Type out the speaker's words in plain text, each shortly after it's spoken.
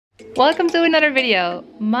Welcome to another video.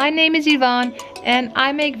 My name is Yvonne and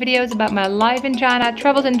I make videos about my life in China,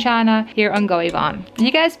 travels in China here on Go Yvonne. You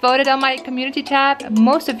guys voted on my community tab.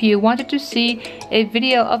 Most of you wanted to see a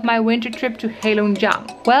video of my winter trip to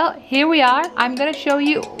Heilongjiang. Well, here we are. I'm gonna show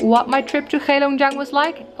you what my trip to Heilongjiang was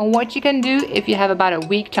like and what you can do if you have about a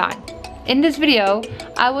week time. In this video,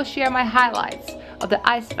 I will share my highlights of the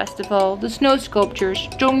ice festival, the snow sculptures,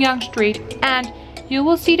 Zhongyang street, and you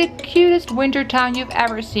will see the cutest winter town you've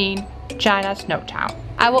ever seen, China Snow Town.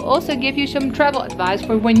 I will also give you some travel advice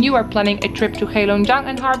for when you are planning a trip to Heilongjiang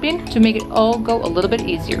and Harbin to make it all go a little bit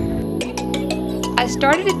easier. I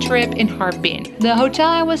started a trip in Harbin. The hotel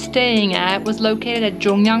I was staying at was located at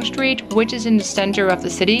Zhongyang street, which is in the center of the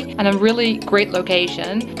city and a really great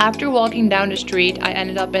location. After walking down the street, I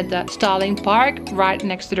ended up at the Stalling Park right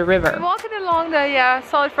next to the river. We're walking along the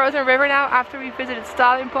solid frozen river now after we visited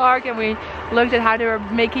Stalling Park and we looked at how they were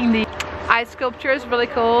making the ice sculptures. Really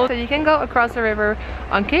cool. So you can go across the river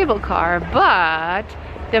on cable car, but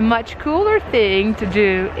the much cooler thing to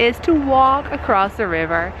do is to walk across the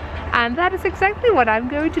river. And that is exactly what I'm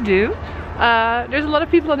going to do. There's a lot of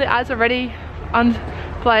people on the ice already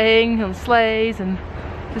playing on sleighs and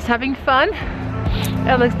just having fun.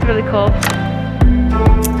 It looks really cool.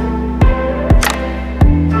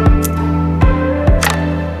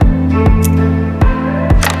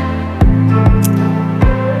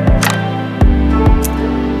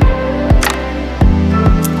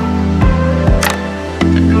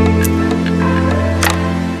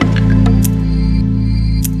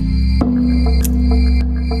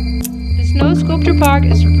 Sculpture park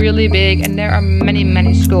is really big and there are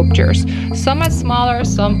many sculptures. Some are smaller,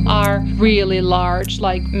 some are really large,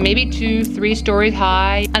 like maybe 2-3 stories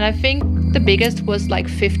high, and I think the biggest was like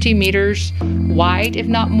 50 meters wide, if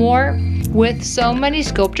not more. With so many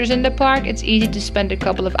sculptures in the park, it's easy to spend a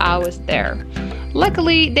couple of hours there.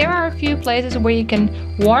 Luckily, there are a few places where you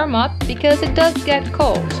can warm up because it does get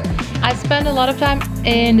cold. I spent a lot of time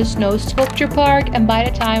in the snow sculpture park, and by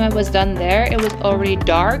the time I was done there, it was already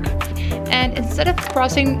dark. And instead of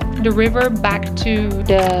crossing the river back to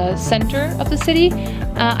the center of the city,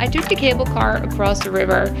 I took the cable car across the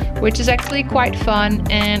river, which is actually quite fun,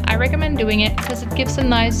 and I recommend doing it because it gives a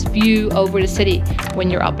nice view over the city when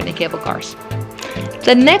you're up in the cable cars.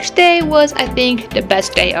 The next day was, I think, the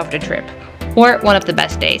best day of the trip. Or one of the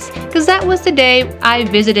best days, because that was the day I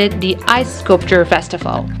visited the Ice Sculpture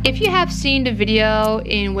Festival. If you have seen the video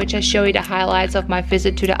in which I show you the highlights of my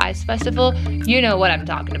visit to the Ice Festival, you know what I'm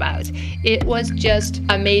talking about. It was just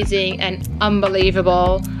amazing and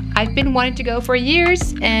unbelievable. I've been wanting to go for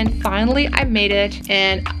years and finally I made it,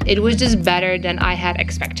 and it was just better than I had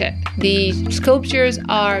expected. The sculptures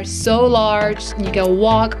are so large, you can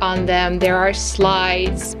walk on them, there are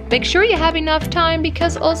slides. Make sure you have enough time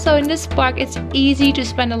because also in this park it's easy to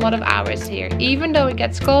spend a lot of hours here. Even though it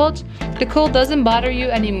gets cold, the cold doesn't bother you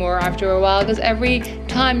anymore after a while, because every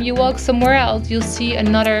time you walk somewhere else you'll see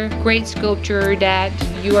another great sculpture that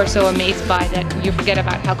you are so amazed by that you forget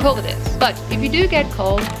about how cold it is. But if you do get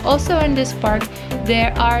cold, also in this park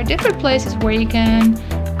there are different places where you can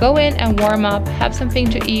go in and warm up, have something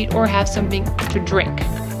to eat or have something to drink.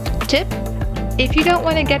 Tip: if you don't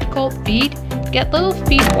want to get cold feet, get little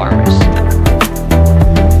feet warmers.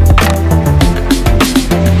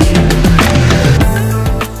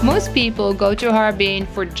 Most people go to Harbin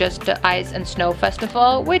for just the ice and snow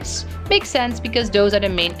festival, which makes sense because those are the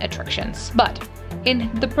main attractions. But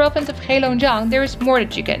in the province of Heilongjiang, there is more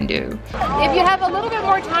that you can do. If you have a little bit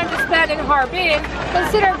more time to spend in Harbin,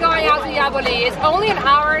 consider going out to Yabuli. It's only an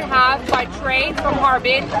hour and a half by train from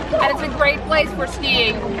Harbin, and it's a great place for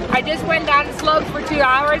skiing. I just went down the slopes for 2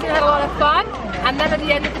 hours and had a lot of fun. And then at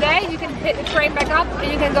the end of the day, you can hit the train back up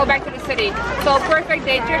and you can go back to the city. So perfect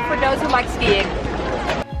day trip for those who like skiing.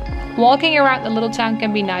 Walking around the little town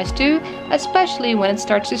can be nice too, especially when it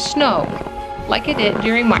starts to snow, like it did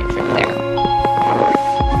during my trip there.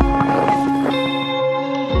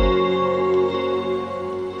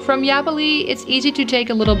 From Yabuli, it's easy to take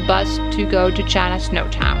a little bus to go to China Snow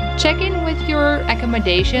Town. Check in with your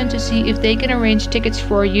accommodation to see if they can arrange tickets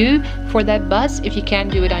for you for that bus if you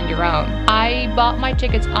can't do it on your own. I bought my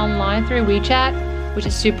tickets online through WeChat, which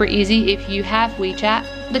is super easy if you have WeChat.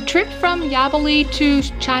 The trip from Yabuli to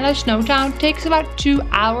China Snow Town takes about 2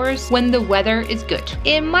 hours when the weather is good.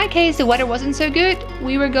 In my case, the weather wasn't so good.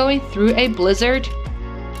 We were going through a blizzard.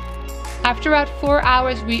 After about 4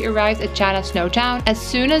 hours, we arrived at China Snowtown. As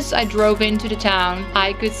soon as I drove into the town,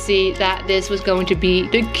 I could see that this was going to be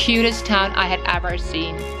the cutest town I had ever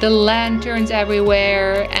seen. The lanterns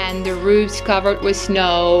everywhere and the roofs covered with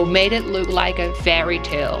snow made it look like a fairy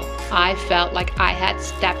tale. I felt like I had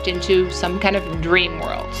stepped into some kind of dream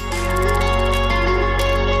world.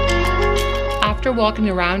 After walking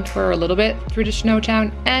around for a little bit through the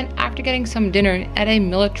Snowtown and after getting some dinner at a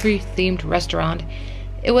military-themed restaurant,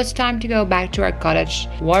 it was time to go back to our cottage,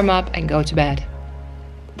 warm up and go to bed.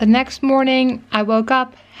 The next morning, I woke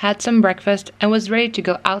up, had some breakfast and was ready to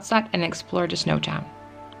go outside and explore the Snowtown.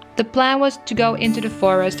 The plan was to go into the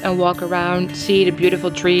forest and walk around, see the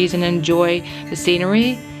beautiful trees and enjoy the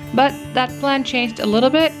scenery. But that plan changed a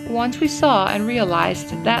little bit once we saw and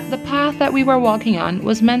realized that the path that we were walking on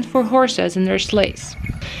was meant for horses and their sleighs.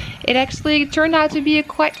 It actually turned out to be a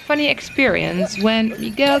quite funny experience when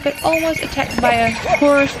Miguel got almost attacked by a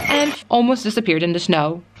horse and almost disappeared in the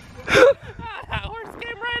snow. That horse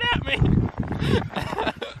came right at me.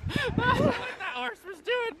 What that horse was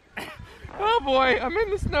doing. Oh boy, I'm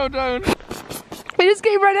in the snow zone. It just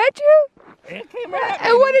came right at you? It came right at me.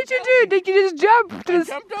 And what did you do? Did you just jump? I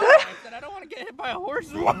jumped over. I said I don't want to get hit by a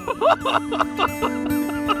horse.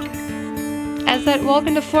 As that walk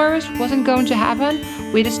in the forest wasn't going to happen,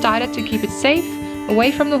 we decided to keep it safe,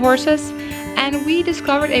 away from the horses, and we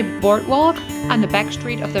discovered a boardwalk on the back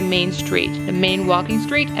street of the main street, the main walking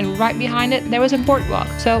street, and right behind it there was a boardwalk.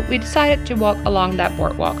 So we decided to walk along that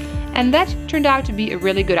boardwalk, and that turned out to be a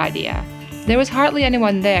really good idea. There was hardly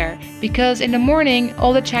anyone there because in the morning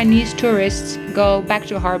all the Chinese tourists go back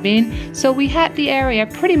to Harbin, so we had the area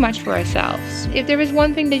pretty much for ourselves. If there is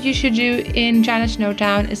one thing that you should do in China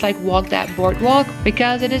Snowtown, it's like walk that boardwalk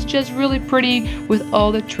because it is just really pretty with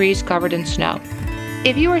all the trees covered in snow.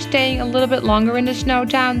 If you are staying a little bit longer in the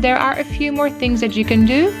Snowtown, there are a few more things that you can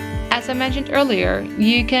do. As I mentioned earlier,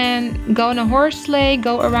 you can go on a horse sleigh,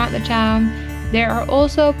 go around the town. There are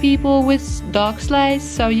also people with dog sleighs,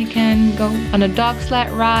 so you can go on a dog sled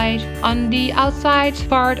ride. On the outside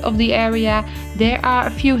part of the area, there are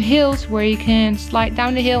a few hills where you can slide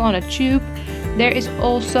down the hill on a tube. There is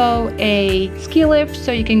also a ski lift,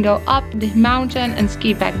 so you can go up the mountain and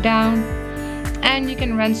ski back down. And you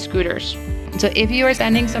can rent scooters. So if you are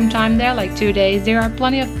spending some time there, like 2 days, there are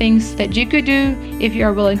plenty of things that you could do if you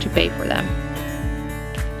are willing to pay for them.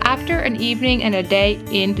 After an evening and a day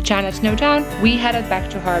in the China Snowtown, we headed back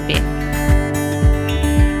to Harbin.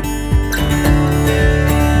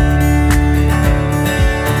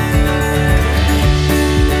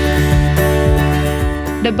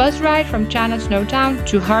 The bus ride from China Snowtown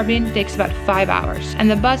to Harbin takes about 5 hours,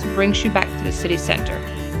 and the bus brings you back to the city center.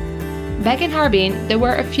 Back in Harbin, there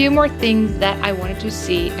were a few more things that I wanted to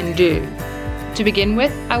see and do. To begin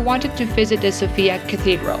with, I wanted to visit the Sofia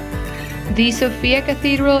Cathedral. The Sofia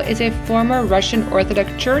Cathedral is a former Russian Orthodox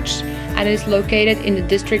church and is located in the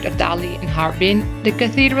district of Dali in Harbin. The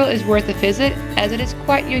cathedral is worth a visit as it is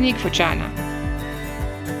quite unique for China.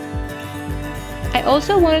 I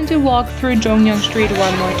also wanted to walk through Zhongyang Street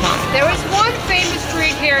one more time. There is one famous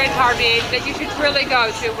street here in Harbin that you should really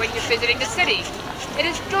go to when you're visiting the city. It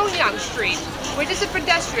is Zhongyang Street, which is a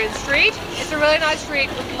pedestrian street. It's a really nice street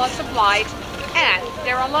with lots of light, and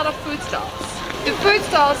there are a lot of food stalls. The food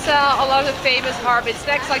stalls sell a lot of the famous Harbin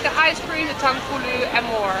snacks like the ice cream, the tangkulu, and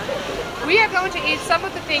more. We are going to eat some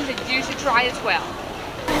of the things that you should try as well.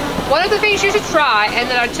 One of the things you should try, and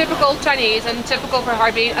that are typical Chinese and typical for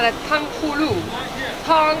Harbin, are the tangkulu.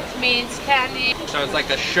 Tang means candy. So it's like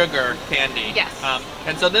a sugar candy. Yes.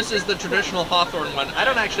 And so this is the traditional hawthorn one. I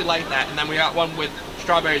don't actually like that. And then we got one with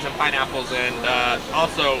strawberries and pineapples and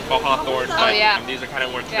also a hawthorn. Oh, yeah. These are kind of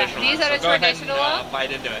more traditional. These are the so traditional go ahead ones? and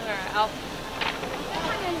bite into it.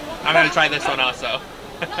 All right, I'm going to try this one also.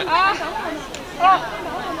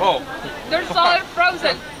 Oh. They're solid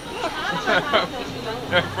frozen.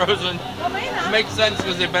 They're frozen. Makes sense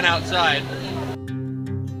because they've been outside.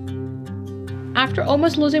 After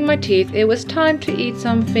almost losing my teeth, it was time to eat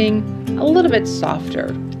something a little bit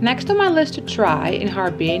softer. Next on my list to try in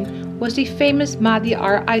Harbin was the famous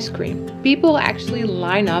Madiar ice cream. People actually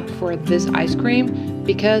line up for this ice cream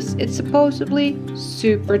because it's supposedly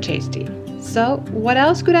super tasty. So what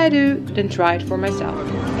else could I do than try it for myself?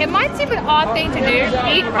 It might seem an odd thing to do,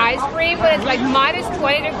 eat ice cream when it's like minus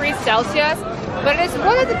 20 degrees Celsius, but it is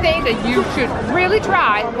one of the things that you should really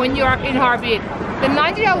try when you are in Harbin. The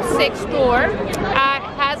 1906 store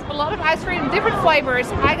has a lot of ice cream, different flavors.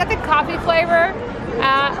 I got the coffee flavor.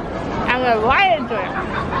 I'm gonna bite into it.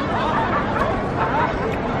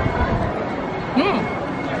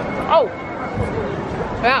 Oh,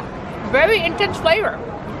 yeah, very intense flavor.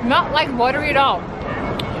 Not like watery at all.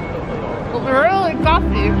 Really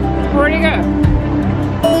coffee. Pretty good.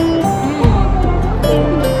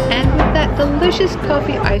 And with that delicious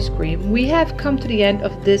coffee ice cream, we have come to the end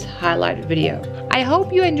of this highlight video. I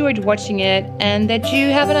hope you enjoyed watching it and that you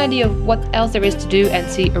have an idea of what else there is to do and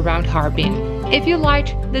see around Harbin. If you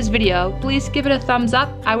liked this video, please give it a thumbs up,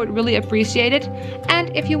 I would really appreciate it.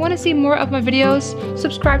 And if you want to see more of my videos,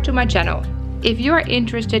 subscribe to my channel. If you are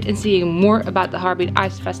interested in seeing more about the Harbin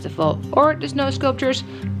Ice Festival or the snow sculptures,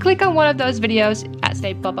 click on one of those videos as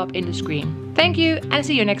they pop up in the screen. Thank you and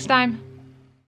see you next time.